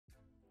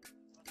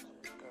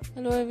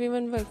Hello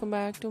everyone, welcome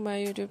back to my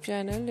YouTube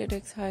channel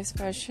Lyrics Highs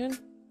Fashion.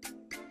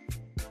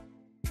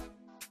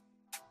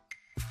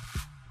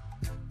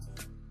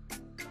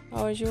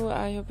 How are you?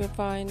 I hope you're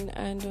fine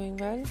and doing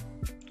well.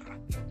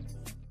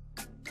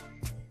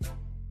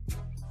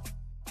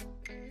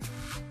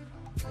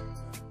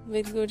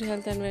 With good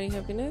health and very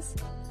happiness,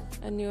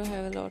 and you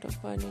have a lot of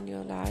fun in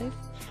your life.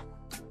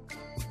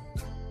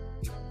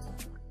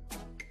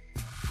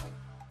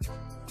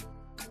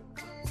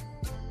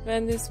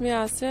 Friends, this is me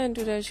Asya, and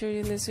today I show you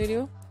in this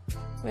video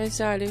my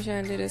stylish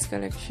and latest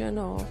collection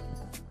of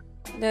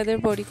leather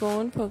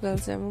bodycon for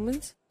girls and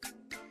women.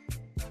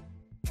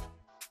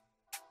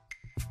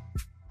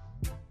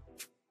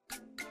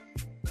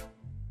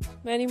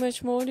 Many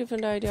much more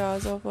different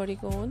ideas of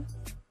bodycon.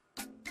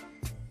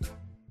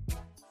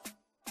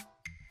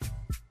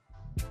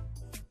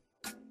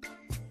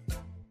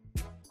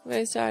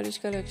 Very stylish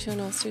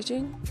collection of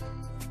stitching.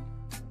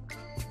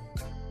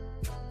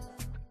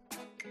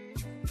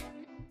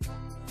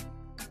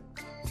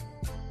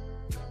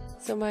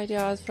 Some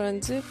ideas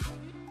front zip,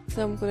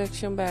 some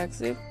collection back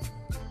zip.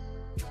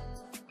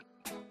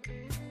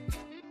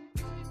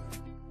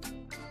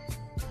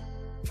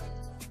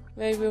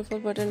 Very beautiful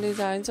button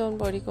designs on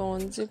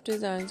bodycon, zip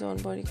designs on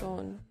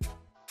bodycon.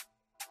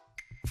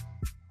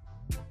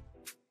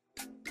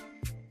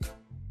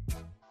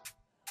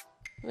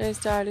 Very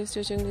stylish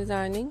stitching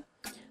designing,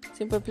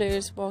 simple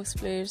players, box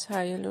players,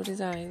 high yellow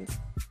designs.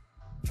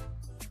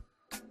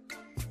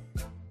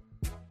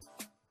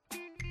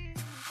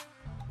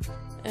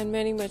 And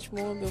many much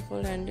more beautiful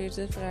and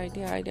latest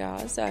variety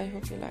ideas. I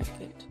hope you like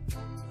it.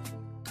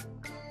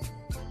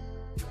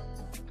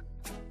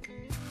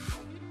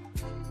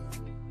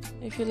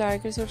 If you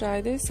like it, so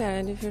try this,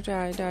 and if you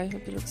try it, I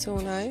hope you look so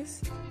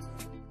nice.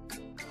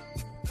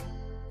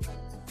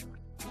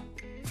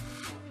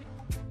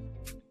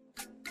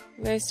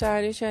 Very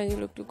stylish and you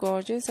look too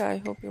gorgeous. I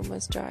hope you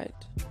must try it.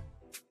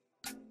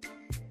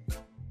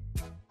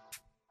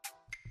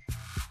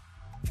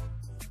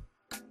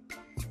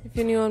 If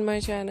you're new on my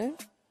channel,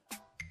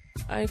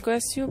 I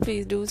request you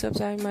please do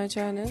subscribe my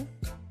channel.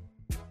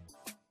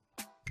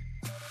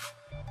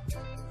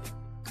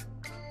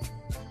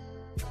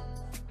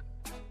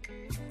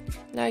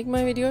 Like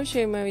my video,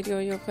 share my video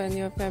with your friends,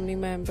 your family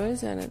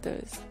members and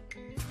others.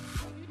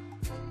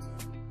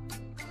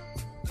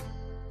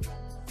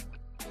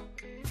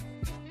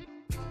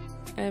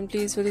 And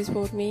please fully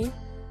support me.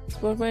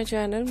 Support my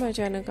channel. My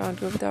channel can't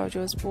go without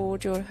your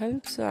support, your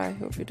help. So I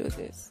hope you do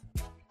this.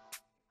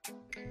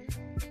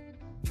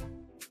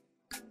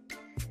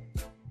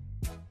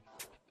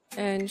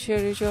 And share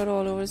it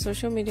all over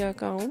social media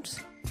accounts.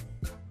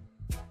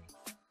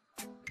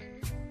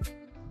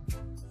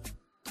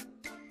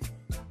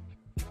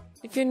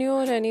 If you're new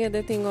or any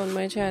other thing on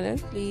my channel,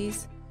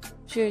 please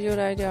share your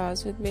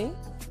ideas with me.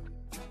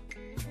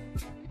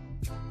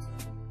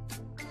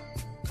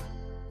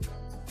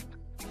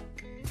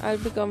 I'll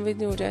become with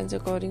new trends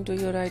according to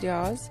your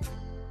ideas,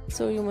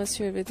 so you must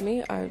share with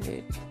me. I'll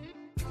wait.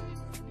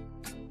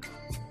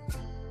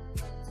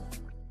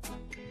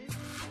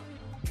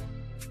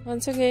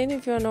 Once again,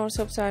 if you are not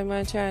subscribed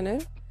my channel,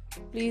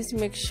 please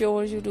make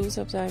sure you do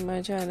subscribe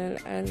my channel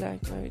and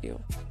like my video.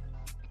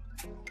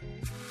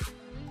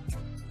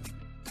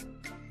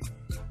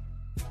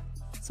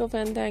 So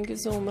friends, thank you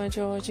so much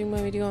for watching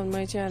my video on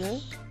my channel.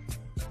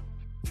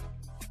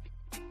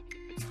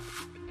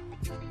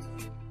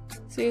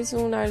 See you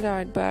soon. I'll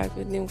write back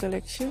with new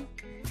collection,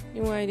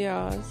 new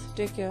ideas.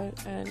 Take care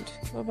and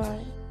bye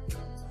bye.